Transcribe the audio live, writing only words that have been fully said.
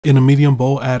In a medium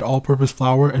bowl, add all-purpose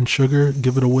flour and sugar,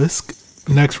 give it a whisk.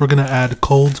 Next, we're going to add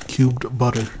cold cubed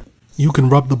butter. You can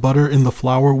rub the butter in the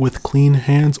flour with clean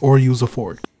hands or use a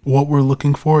fork. What we're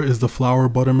looking for is the flour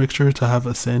butter mixture to have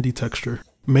a sandy texture.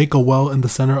 Make a well in the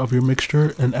center of your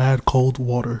mixture and add cold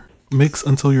water. Mix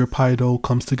until your pie dough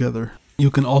comes together. You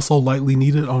can also lightly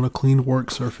knead it on a clean work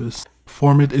surface.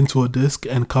 Form it into a disc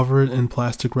and cover it in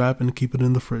plastic wrap and keep it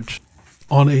in the fridge.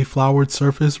 On a floured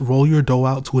surface, roll your dough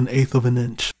out to 1/8 of an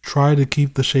inch. Try to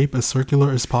keep the shape as circular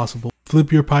as possible.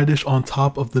 Flip your pie dish on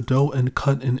top of the dough and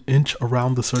cut 1 inch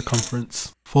around the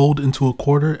circumference. Fold into a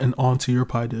quarter and onto your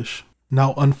pie dish.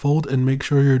 Now unfold and make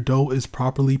sure your dough is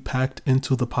properly packed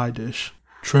into the pie dish.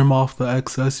 Trim off the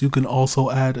excess. You can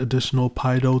also add additional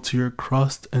pie dough to your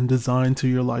crust and design to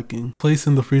your liking. Place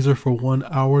in the freezer for 1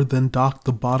 hour, then dock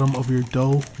the bottom of your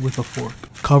dough with a fork.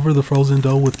 Cover the frozen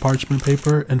dough with parchment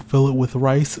paper and fill it with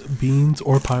rice, beans,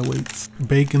 or pie weights.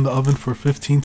 Bake in the oven for 15